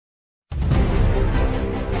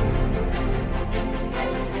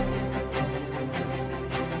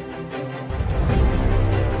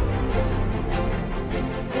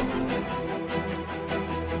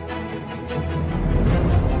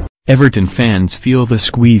Everton fans feel the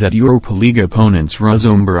squeeze at Europa League opponents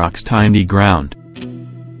Ruzomberok's tiny ground.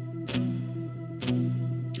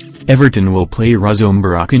 Everton will play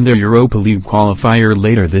Ruzomberok in the Europa League qualifier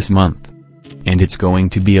later this month. And it's going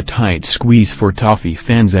to be a tight squeeze for Toffee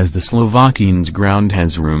fans as the Slovakian's ground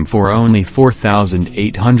has room for only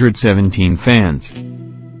 4,817 fans.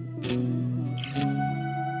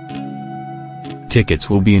 Tickets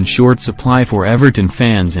will be in short supply for Everton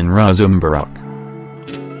fans in Ruzomberok.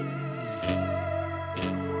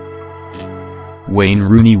 Wayne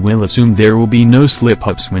Rooney will assume there will be no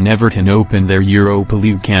slip-ups when Everton open their Europa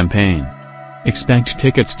League campaign. Expect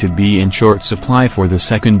tickets to be in short supply for the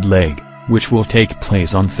second leg, which will take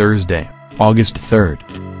place on Thursday, August 3rd.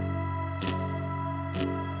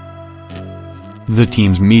 The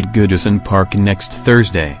teams meet Goodison Park next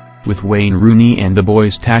Thursday, with Wayne Rooney and the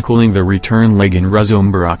boys tackling the return leg in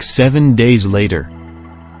Ruzomberok 7 days later.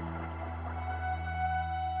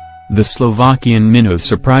 The Slovakian minnows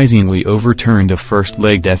surprisingly overturned a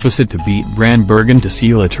first-leg deficit to beat Brann Bergen to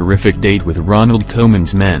seal a terrific date with Ronald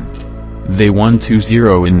Koeman's men. They won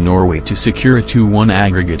 2-0 in Norway to secure a 2-1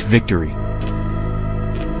 aggregate victory.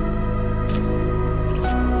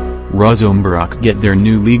 Ruzomberok get their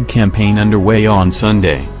new league campaign underway on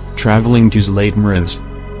Sunday, traveling to Zlatomírs.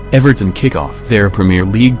 Everton kick off their Premier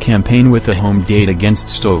League campaign with a home date against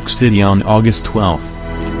Stoke City on August 12.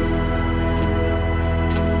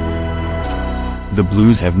 The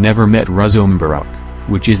Blues have never met Ruzomberok,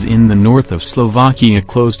 which is in the north of Slovakia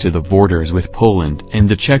close to the borders with Poland and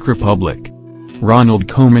the Czech Republic. Ronald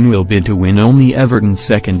Koeman will bid to win only Everton's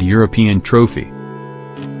second European trophy.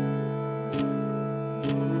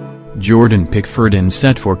 Jordan Pickford is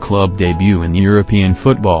set for club debut in European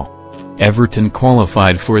football. Everton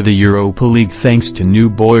qualified for the Europa League thanks to new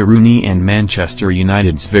boy Rooney and Manchester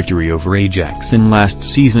United's victory over Ajax in last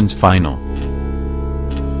season's final.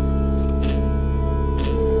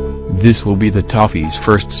 This will be the Toffees'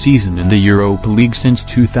 first season in the Europa League since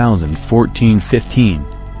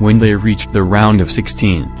 2014-15, when they reached the round of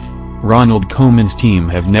 16. Ronald Koeman's team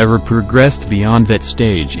have never progressed beyond that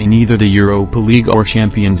stage in either the Europa League or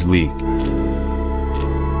Champions League.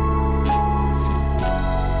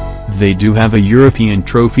 They do have a European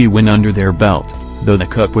trophy win under their belt, though the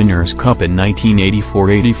Cup Winners' Cup in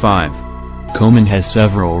 1984-85. Koeman has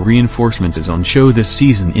several reinforcements on show this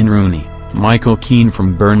season in Rooney, Michael Keane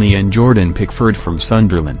from Burnley and Jordan Pickford from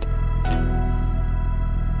Sunderland.